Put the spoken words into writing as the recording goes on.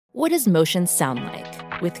What does motion sound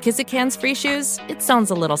like? With Kizikans free shoes, it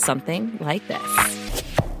sounds a little something like this.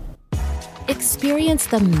 Experience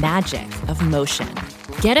the magic of motion.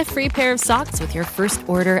 Get a free pair of socks with your first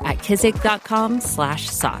order at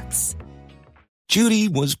kizik.com/socks. Judy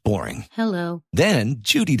was boring. Hello. Then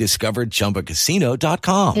Judy discovered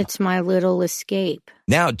ChumbaCasino.com. It's my little escape.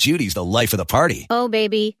 Now Judy's the life of the party. Oh,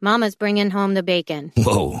 baby, mama's bringing home the bacon.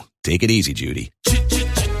 Whoa, take it easy, Judy.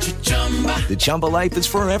 The Chumba life is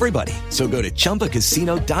for everybody. So go to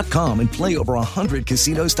ChumbaCasino.com and play over 100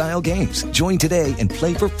 casino-style games. Join today and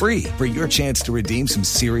play for free for your chance to redeem some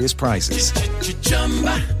serious prizes.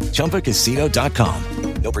 ChumbaCasino.com.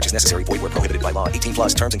 No purchase necessary. Void where prohibited by law. 18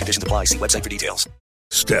 plus terms and conditions apply. See website for details.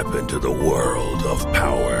 Step into the world of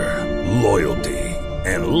power, loyalty,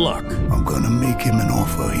 and luck. I'm going to make him an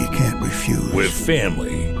offer he can't refuse. With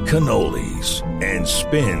family, cannolis, and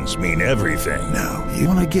spins mean everything. Now, you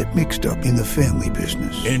want to get mixed up in the family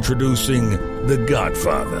business. Introducing The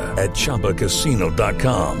Godfather at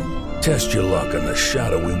ChumbaCasino.com. Test your luck in the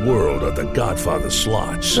shadowy world of The Godfather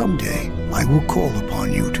slot. Someday, I will call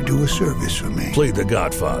upon you to do a service for me. Play The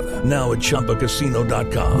Godfather now at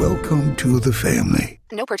ChumbaCasino.com. Welcome to the family.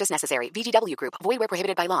 No purchase necessary. VGW Group. Void where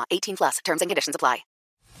prohibited by law. 18 plus. Terms and conditions apply.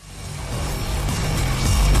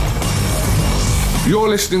 You're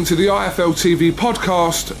listening to the IFL TV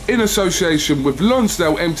podcast in association with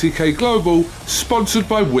Lonsdale MTK Global, sponsored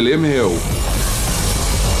by William Hill.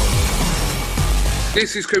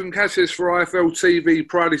 This is Kugan Cassius for IFL TV,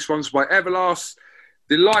 proudly sponsored by Everlast.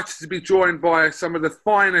 Delighted to be joined by some of the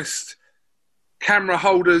finest camera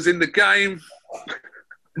holders in the game.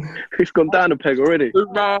 It's gone down a peg already.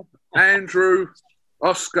 Umar, Andrew,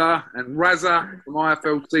 Oscar and Raza from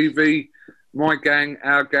IFL TV. My gang,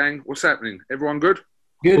 our gang. What's happening? Everyone good?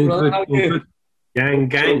 Good, brother. How are you? Gang.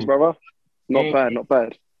 Thanks, brother. Not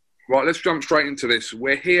bad. Right, let's jump straight into this.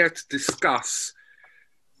 We're here to discuss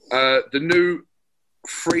the new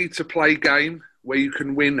free-to-play game where you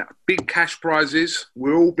can win big cash prizes.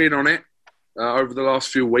 We've all been on it over the last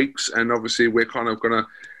few weeks, and obviously we're kind of going to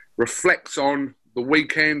reflect on the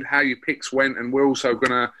weekend, how your picks went, and we're also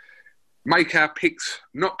going to make our picks,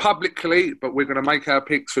 not publicly, but we're going to make our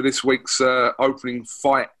picks for this week's opening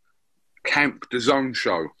fight camp DAZN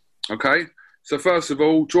show. Okay? So first of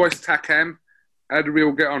all, Joyce Takam, how did we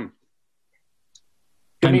all get on?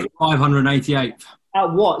 588.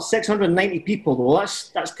 At what? 690 people, though.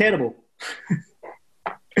 That's terrible.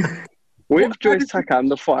 With Joyce Takam,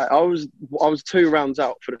 the fight, I was 2 rounds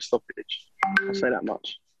out for the stoppage. I'll say that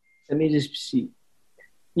much. Let me just see.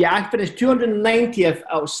 Yeah, I finished 290th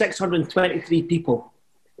out of 623 people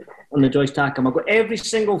on the Joyce Takam. I got every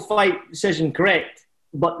single fight decision correct,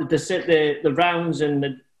 but the rounds and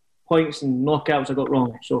the points and knockouts I got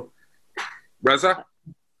wrong. So, Reza?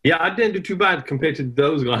 Yeah, I didn't do too bad compared to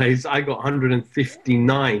those guys. I got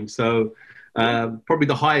 159, so probably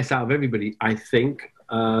the highest out of everybody, I think.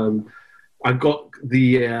 I got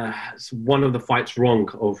one of the fights wrong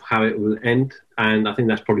of how it will end, and I think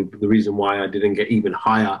that's probably the reason why I didn't get even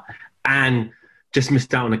higher and just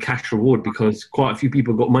missed out on a cash reward because quite a few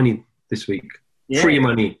people got money this week. Yeah. Free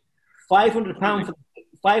money. £500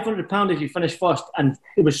 £500 if you finish first, and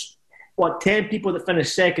it was 10 people that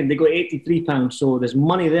finished second, they got £83, so there's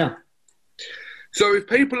money there. So if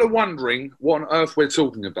people are wondering what on earth we're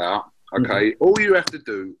talking about, okay, all you have to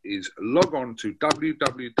do is log on to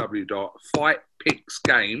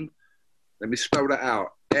www.fightpicksgame. Let me spell that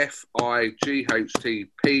out.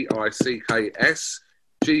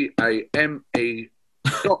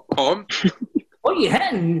 FIGHTPICKSGAME.com. What are you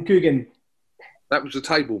hitting, Coogan? That was the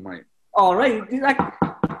table, mate. All right.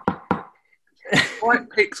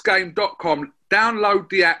 Fightpicksgame.com. Download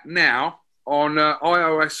the app now on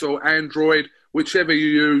iOS or Android, whichever you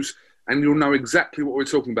use, and you'll know exactly what we're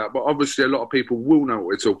talking about. But obviously, a lot of people will know what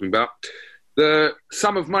we're talking about. The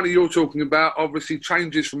sum of money you're talking about obviously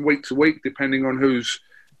changes from week to week, depending on who's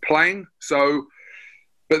playing. So,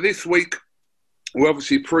 but this week, we're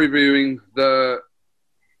obviously previewing the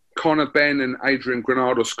Conor Benn and Adrian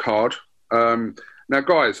Granados card. Now,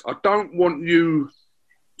 guys, I don't want you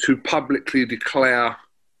to publicly declare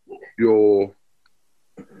your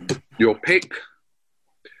pick,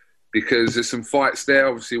 because there's some fights there,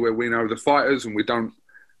 obviously, where we know the fighters and we don't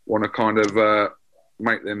want to kind of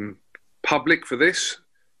make them public for this.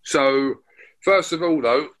 So, first of all,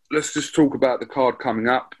 though, let's just talk about the card coming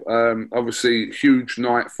up. Obviously, huge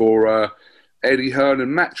night for Eddie Hearn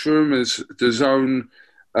and Matchroom as DAZN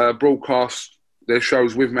broadcast their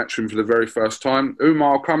shows with Matchroom for the very first time.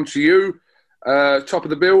 Umar, I'll come to you. Top of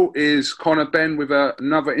the bill is Conor Benn with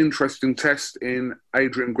another interesting test in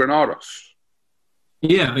Adrian Granados.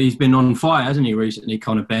 Yeah, he's been on fire, hasn't he, recently,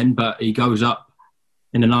 Conor Benn? But he goes up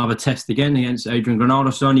in another test again against Adrian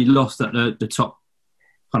Granados. Only lost at the top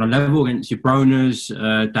kind of level against your Browners,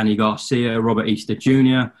 Danny Garcia, Robert Easter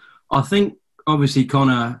Jr. I think, obviously,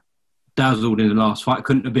 Conor dazzled in the last fight.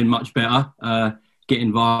 Couldn't have been much better,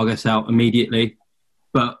 getting Vargas out immediately.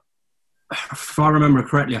 But if I remember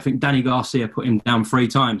correctly, I think Danny Garcia put him down 3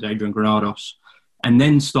 times, Adrian Granados, and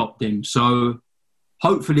then stopped him. So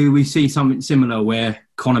hopefully we see something similar where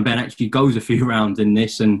Conor Benn actually goes a few rounds in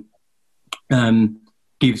this and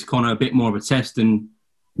gives Conor a bit more of a test, and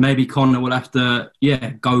maybe Conor will have to,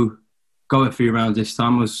 go a few rounds this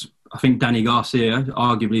time. I think Danny Garcia,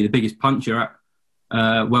 arguably the biggest puncher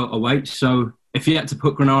at welterweight. So if he had to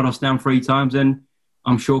put Granados down 3 times, then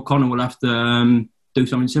I'm sure Conor will have to do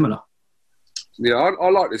something similar. Yeah, I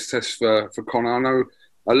like this test for Conor. I know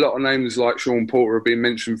a lot of names like Sean Porter have been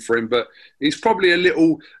mentioned for him, but he's probably a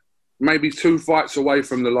little, maybe 2 fights away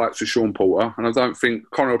from the likes of Sean Porter. And I don't think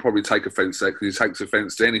Conor will probably take offence there, because he takes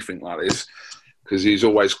offence to anything like this, because he's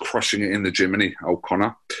always crushing it in the gym, isn't he, old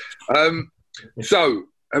Conor? So,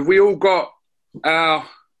 have we all got our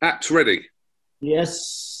apps ready?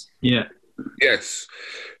 Yes. Yeah. Yes.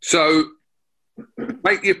 So,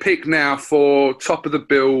 make your pick now for top of the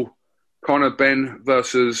bill, Conor Benn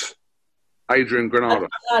versus Adrian Granados.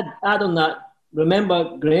 Add on that.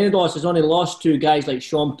 Remember, Granados has only lost 2 guys like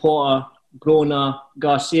Sean Porter, Grona,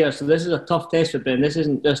 Garcia. So this is a tough test for Ben. This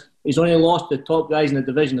isn't just... He's only lost the top guys in the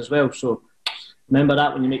division as well. So remember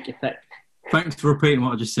that when you make your pick. Thanks for repeating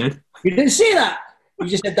what I just said. You didn't say that. You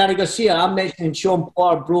just said Danny Garcia. I'm mentioning Sean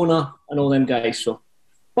Porter, Brona, and all them guys. So,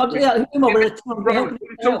 but yeah, what are you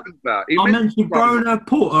talking about? I mentioned Brona,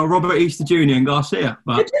 Porter, Robert Easter Jr. and Garcia.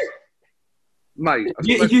 But mate,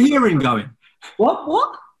 is your hearing going?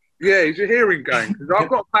 What? Yeah, is your hearing going? Because I've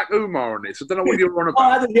got back Umar on this. I don't know what you're on about.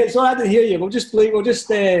 I didn't hear you. We'll just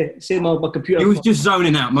say my computer. He was just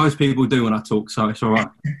zoning out. Most people do when I talk, so it's all right.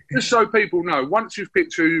 Just so people know, once you've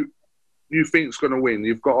picked who you think's going to win,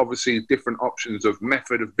 you've got obviously different options of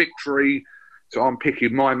method of victory. So I'm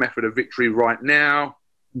picking my method of victory right now.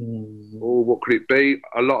 Or what could it be?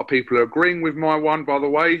 A lot of people are agreeing with my one, by the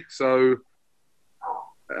way. So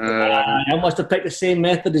I must have picked the same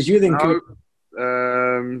method as you then. No.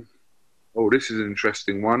 This is an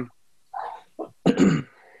interesting one.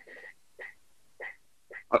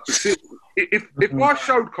 See, if I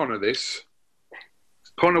showed Conor this,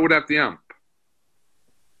 Conor would have the ump.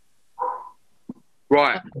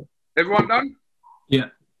 Right. Everyone done? Yeah.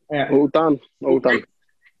 All done. Okay.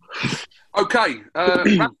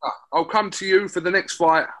 I'll come to you for the next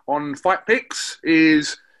fight on Fight Picks.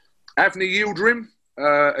 Is Avni Yildirim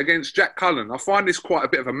against Jack Cullen. I find this quite a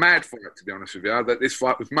bit of a mad fight, to be honest with you, that this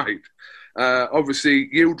fight was made. Obviously,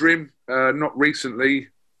 Yildirim, not recently,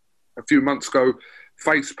 a few months ago,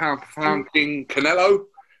 faced pound-for-pound King Canelo.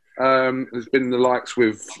 There's been the likes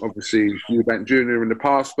with, obviously, Eubank Jr. in the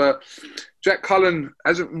past, but Jack Cullen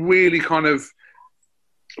hasn't really kind of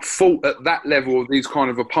fought at that level of these kind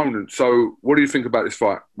of opponents. So what do you think about this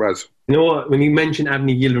fight, Raz? You know what? When you mention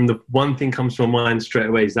Avni Yildirim, the one thing comes to my mind straight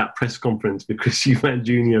away is that press conference with Chris Eubank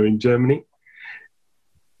Jr. in Germany,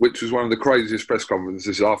 which was one of the craziest press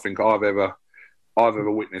conferences I think I've ever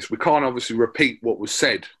witnessed. We can't obviously repeat what was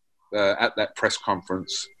said at that press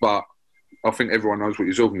conference, but I think everyone knows what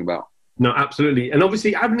you're talking about. No, absolutely. And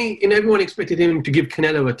obviously, Avni, and everyone expected him to give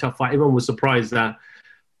Canelo a tough fight. Everyone was surprised that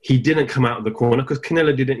he didn't come out of the corner, because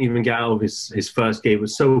Canelo didn't even get out of his first game. It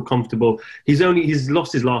was so comfortable. He's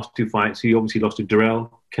lost his last 2 fights. He obviously lost to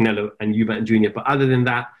Durrell, Canelo, and Eubank Jr. But other than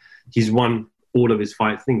that, he's won all of his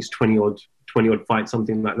fights. I think it's 20 odd fights,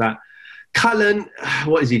 something like that. Cullen,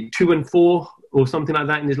 what is he, 2-4 or something like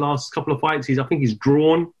that in his last couple of fights? I think he's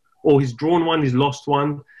drawn one, he's lost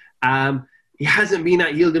one. He hasn't been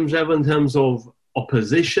at Yildirim's level in terms of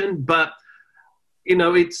opposition, but you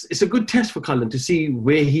know, it's a good test for Cullen to see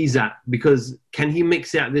where he's at, because can he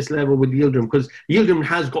mix it at this level with Yildirim? Because Yildirim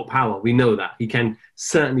has got power. We know that. He can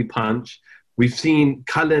certainly punch. We've seen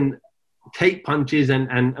Cullen take punches and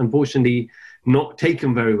unfortunately not take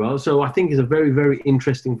them very well. So I think it's a very, very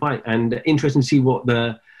interesting fight, and interesting to see what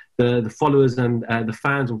the followers and the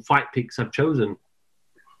fans on Fight Picks have chosen.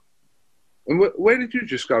 And where did you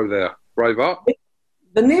just go there, Braveheart?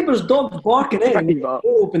 The neighbour's dog's barking in.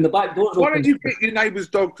 Open the back doors. Why don't you get your neighbour's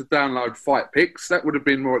dog to download Fight Picks? That would have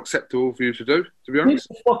been more acceptable for you to do, to be honest.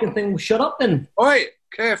 The fucking thing will shut up then. Oi,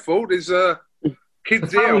 careful. There's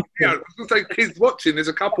kids here. I was going to say kids watching. There's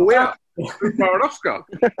a couple here. For an Oscar.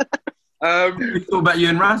 We thought about you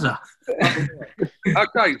and Razza.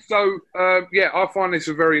 Okay, so I find this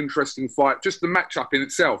a very interesting fight. Just the matchup in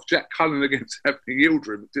itself, Jack Cullen against Anthony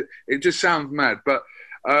Yildirim, it just sounds mad. But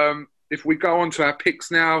if we go on to our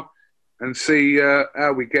picks now and see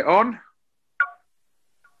how we get on,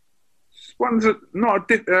 this one's not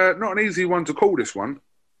an easy one to call. This one.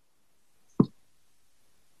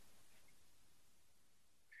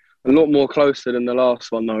 A lot more closer than the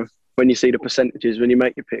last one, though. When you see the percentages, when you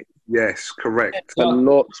make your pick. Yes, correct. It's a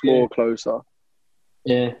lot more closer.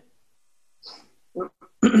 Yeah.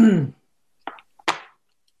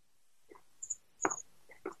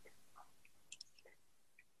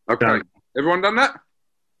 Okay. Everyone done that?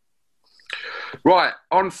 Right.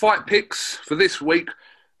 On fight picks for this week,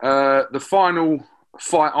 the final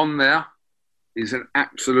fight on there is an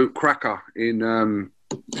absolute cracker in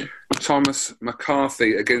Thomas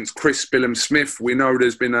McCarthy against Chris Billum-Smith. We know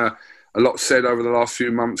there's been a lot said over the last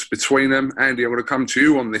few months between them. Andy, I'm going to come to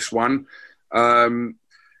you on this one.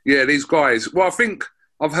 These guys. Well, I think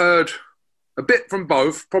I've heard a bit from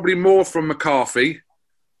both, probably more from McCarthy,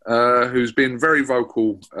 who's been very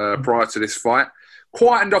vocal prior to this fight.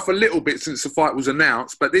 Quietened off a little bit since the fight was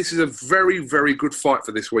announced, but this is a very, very good fight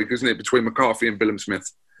for this week, isn't it, between McCarthy and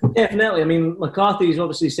Billum-Smith? Definitely. I mean, McCarthy's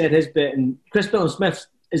obviously said his bit, and Chris Billum-Smith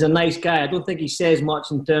is a nice guy. I don't think he says much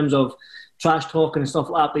in terms of trash talking and stuff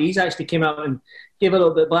like that, but he's actually came out and gave a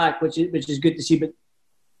little bit back, which is good to see. But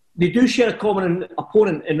they do share a common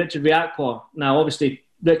opponent in Richard Riakporhe. Now, obviously,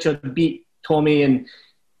 Richard beat Tommy, and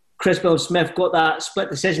Chris Billum-Smith got that split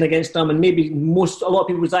decision against him, and maybe a lot of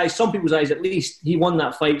people's eyes, some people's eyes at least, he won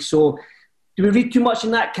that fight. So do we read too much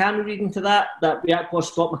in that? Can we read into that Riakporhe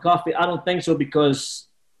Scott McCarthy? I don't think so, because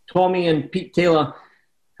Tommy and Pete Taylor,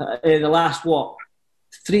 in the last,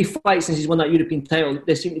 3 fights since he's won that European title,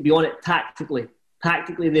 they seem to be on it tactically.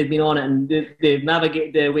 Tactically, they've been on it, and they've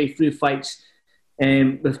navigated their way through fights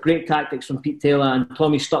with great tactics from Pete Taylor, and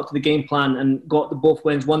Tommy stuck to the game plan and got the both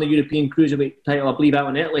wins, won the European Cruiserweight title, I believe, out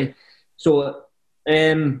in Italy. So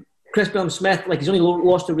Chris Billum-Smith, he's only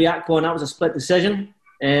lost to Riakporhe, and that was a split decision.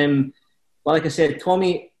 But like I said,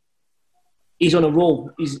 Tommy, he's on a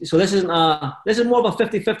roll. So this is more of a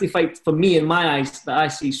 50-50 fight for me in my eyes that I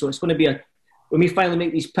see. So it's going to be when we finally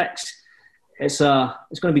make these picks, it's going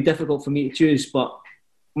to be difficult for me to choose, but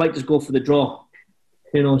I might just go for the draw.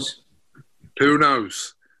 Who knows? Who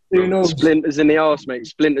knows? Who knows? Splinters in the arse, mate.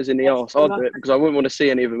 Splinters in the arse. I'll do it because I wouldn't want to see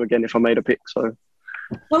any of them again if I made a pick. So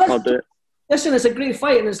I'll do it. Listen, it's a great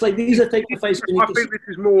fight, and it's like these are type of fights. I think this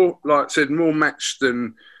is more, like I said, more matched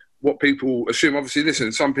than what people assume. Obviously,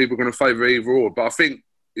 listen, some people are going to favour either or, but I think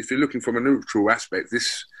if you're looking from a neutral aspect,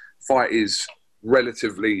 this fight is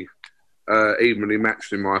relatively evenly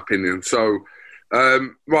matched, in my opinion. So,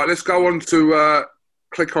 right, let's go on to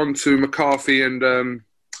click on to McCarthy and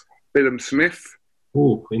Billum-Smith.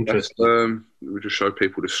 Oh, interesting. We just show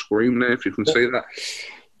people the screen there, if you can see that.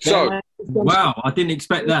 So, wow, I didn't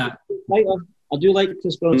expect that. I do like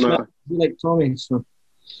Chris Billum-Smith. I do like Tommy. So.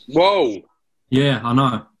 Whoa. Yeah, I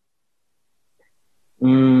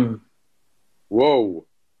know. Whoa.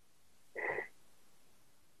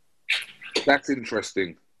 That's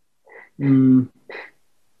interesting.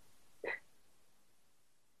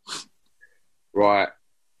 Right.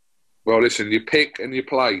 Well, listen, you pick and you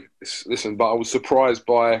play. Listen, but I was surprised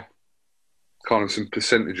by kind of some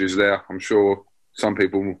percentages there. I'm sure some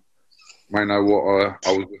people may know what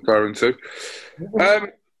I was referring to.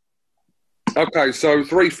 Okay, so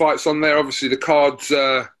 3 fights on there. Obviously, the card's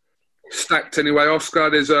stacked anyway. Oscar,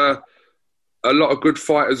 there's a lot of good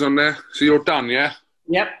fighters on there. So you're done, yeah?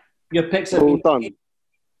 Yep. Your picks are all done.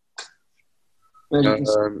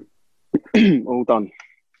 All done.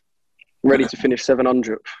 Ready to finish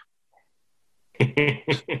 700th.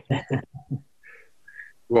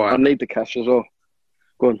 Right. I need the cash as well.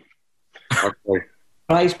 Go on. Okay.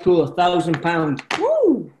 Prize pool, £1,000.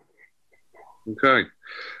 Woo! Okay.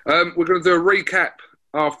 We're going to do a recap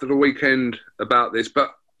after the weekend about this,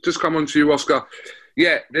 but just come on to you, Oscar.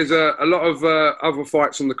 Yeah, there's a lot of other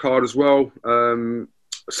fights on the card as well.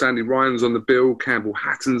 Sandy Ryan's on the bill. Campbell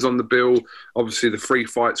Hatton's on the bill. Obviously, the 3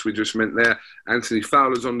 fights we just meant there. Anthony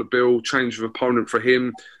Fowler's on the bill. Change of opponent for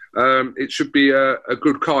him. It should be a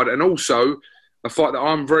good card. And also, a fight that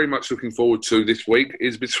I'm very much looking forward to this week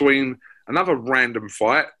is between another random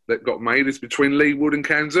fight that got made is between Lee Wood and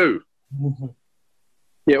Kanzu.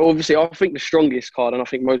 Yeah, obviously, I think the strongest card, and I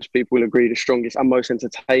think most people will agree, the strongest and most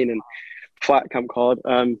entertaining fight camp card.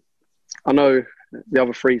 I know the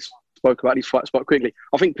other 3 spoke about these fights quite quickly.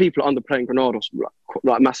 I think people are underplaying Granados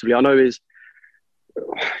like massively. I know his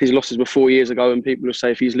losses were 4 years ago, and people will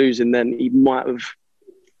say if he's losing, then he might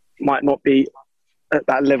not be at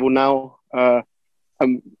that level now.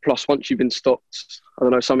 And plus, once you've been stopped, I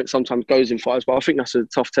don't know, something sometimes goes in fights, but I think that's a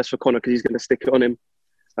tough test for Conor because he's going to stick it on him.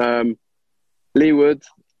 Lee Wood,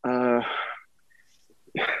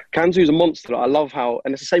 Kanzu's a monster. I love how,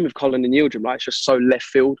 and it's the same with Colin and Yildirim, like, it's just so left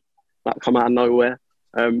field, like come out of nowhere.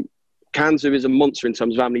 Kanzu is a monster in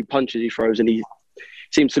terms of how many punches he throws, and he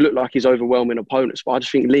seems to look like he's overwhelming opponents. But I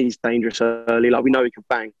just think Lee's dangerous early. Like, we know he can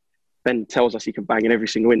bang. Ben tells us he can bang in every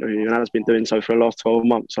single interview, and has been doing so for the last 12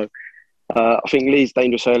 months. So I think Lee's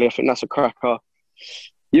dangerous early. I think that's a cracker.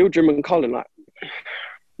 Yildirim and Colin, like,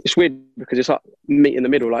 it's weird because it's like meet in the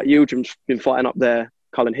middle. Like, Yildirim's been fighting up there,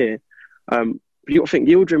 Colin here. But you got to think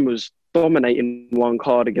Yildirim was dominating one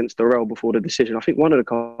card against Durrell before the decision. I think one of the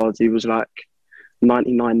cards he was like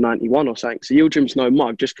 99-91 or something. So Yildirim's no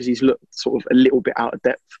mug just because he's looked sort of a little bit out of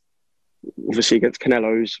depth, obviously against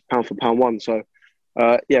Canelo, who's pound for pound one. So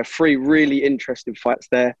yeah, 3 really interesting fights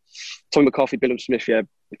there. Tommy McCarthy, Billam Smith, yeah,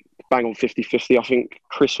 bang on 50-50. I think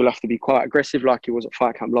Chris will have to be quite aggressive like he was at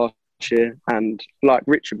Fight Camp last year and like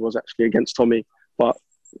Richard was actually against Tommy. But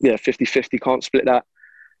yeah, 50-50, can't split that.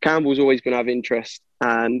 Campbell's always going to have interest.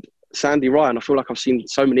 And Sandy Ryan, I feel like I've seen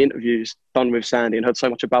so many interviews done with Sandy and heard so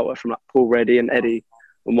much about her from like Paul Reddy and Eddie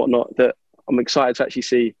and whatnot that I'm excited to actually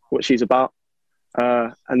see what she's about.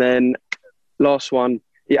 And then last one,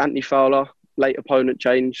 Anthony Fowler, late opponent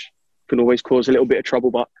change, can always cause a little bit of trouble,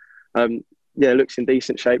 but yeah, looks in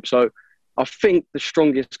decent shape. So I think the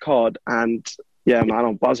strongest card, and yeah, man,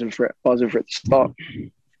 I'm buzzing for it to start.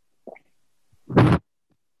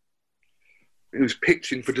 He was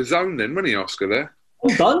pitching for DAZN then, wasn't he, Oscar, there?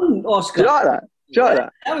 Well done, Oscar. Do you like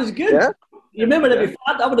that? That was good. Yeah? You remember that before?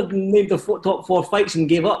 I would have named the top 4 fights and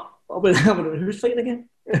gave up. Who's fighting again?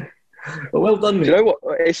 But well done, mate. Do you know what?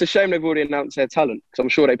 It's a shame they've already announced their talent because I'm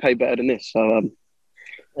sure they pay better than this. So, and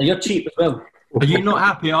you're cheap as well. Are you not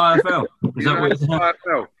happy, IFL? Is that what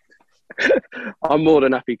IFL? I'm more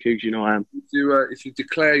than happy, Cougs, you know I am. If you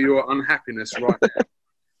declare your unhappiness right now,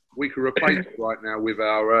 we can replace it right now with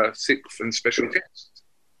our 6th and special guest.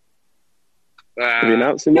 Have you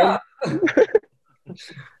announced him yet?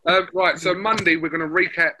 Right, so Monday we're going to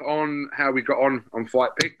recap on how we got on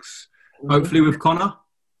Fight Picks. Hopefully with Conor.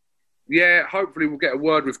 Yeah, hopefully we'll get a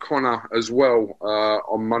word with Conor as well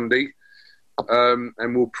on Monday. And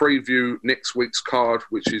we'll preview next week's card,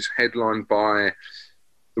 which is headlined by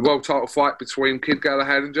the world title fight between Kid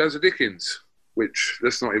Galahad and Jazza Dickens, which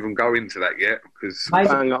let's not even go into that yet because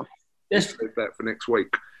we'll save that for next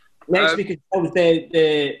week. Next week is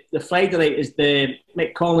the Friday night is the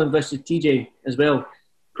Mick Conlon versus TJ as well.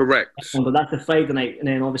 Correct. But that's the Friday night, and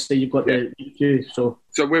then obviously you've got the two. So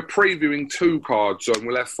we're previewing 2 cards, and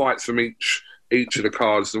we'll have fights from each of the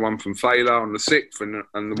cards. The one from Thaler on the 6th, and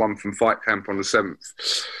the one from Fight Camp on the 7th.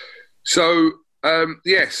 So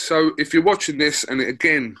yes. So if you're watching this, and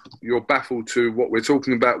again you're baffled to what we're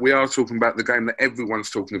talking about, we are talking about the game that everyone's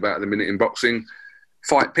talking about at the minute in boxing.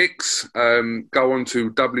 Fight Picks. Go on to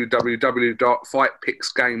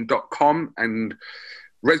www.fightpicksgame.com and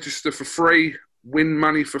register for free. Win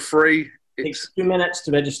money for free. It takes 2 minutes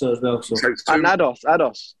to register as well. So. And add us. So you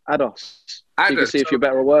can see if you're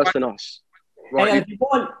better or worse than us. Right. Hey,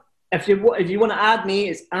 if you want to add me,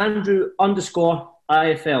 it's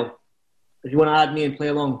Andrew_IFL. If you want to add me and play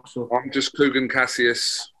along. So I'm just Coogan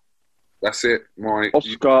Cassius. That's it.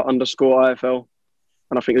 Oscar_IFL.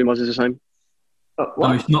 And I think Umar's is the same.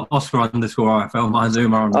 No, it's not Oscar_IFL. Mine's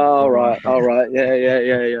Umar. Oh, right.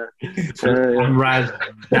 Yeah. I'm Raz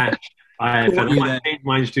Dash. I might change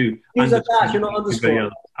mine to. Use a dash, you're not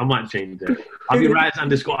underscore. I might change it. I'll be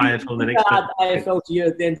Raz_IFL the next time. Add IFL to you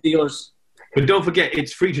at the end of yours. But don't forget,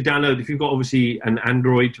 it's free to download. If you've got obviously an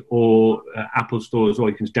Android or Apple store as well,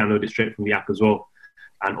 you can just download it straight from the app as well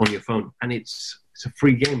and on your phone. And it's a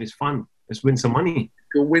free game. It's fun. Let's win some money.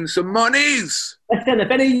 You'll win some monies. Listen,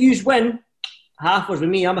 if any of you win, half was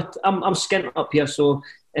with me. I'm skint up here, so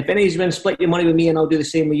if any of you win, split your money with me, and I'll do the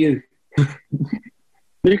same with you.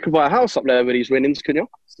 You could buy a house up there with these winnings, can you?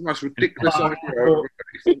 It's the most ridiculous idea.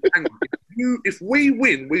 If we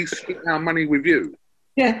win, we split our money with you.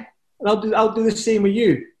 Yeah, and I'll do the same with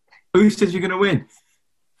you. Who says you're going to win?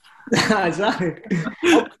 Exactly.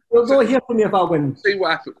 We'll go hear from you if I win. See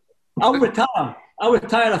what happens. I'll retire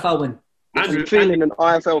if I win. I'm feeling an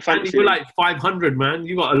IFL fantasy. You're like 500, man.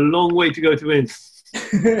 You've got a long way to go to win.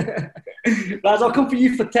 Lads, I'll come for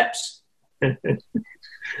you for tips.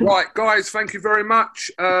 Right, guys, thank you very much.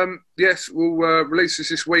 Yes, we'll release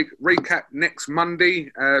this week. Recap next Monday.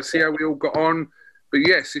 See how we all got on. But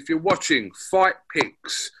yes, if you're watching Fight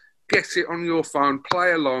Picks, get it on your phone.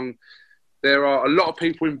 Play along. There are a lot of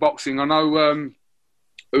people in boxing. I know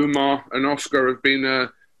Umar and Oscar have been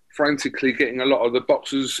frantically getting a lot of the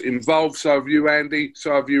boxers involved. So have you, Andy.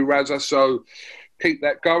 So have you, Razza. So keep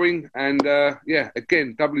that going. And,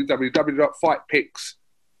 again,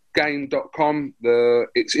 www.fightpicksgame.com.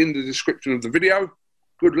 It's in the description of the video.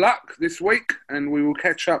 Good luck this week, and we will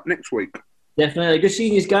catch up next week. Definitely. Good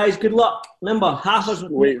seeing you guys. Good luck. Remember, half us.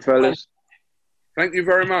 Wait, fellas. Thank you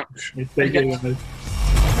very much. Thank you.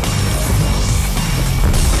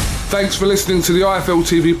 Thanks for listening to the IFL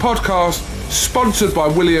TV podcast, sponsored by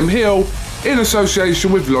William Hill in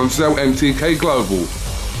association with Lonsdale MTK Global.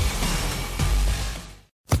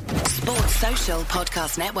 Sports Social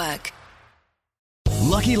Podcast Network.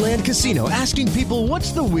 Lucky Land Casino, asking people,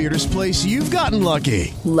 what's the weirdest place you've gotten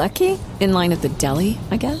lucky? Lucky? In line at the deli,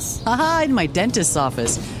 I guess? Aha, in my dentist's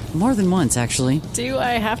office. More than once, actually. Do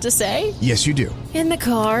I have to say? Yes, you do. In the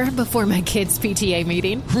car before my kids' PTA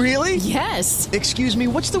meeting. Really? Yes. Excuse me,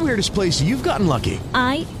 what's the weirdest place you've gotten lucky?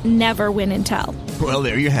 I never win and tell. Well,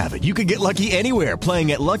 there you have it. You can get lucky anywhere,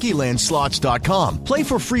 playing at LuckyLandSlots.com. Play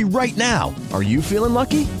for free right now. Are you feeling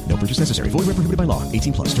lucky? No purchase necessary. Void where prohibited by law.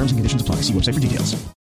 18+. Terms and conditions apply. See website for details.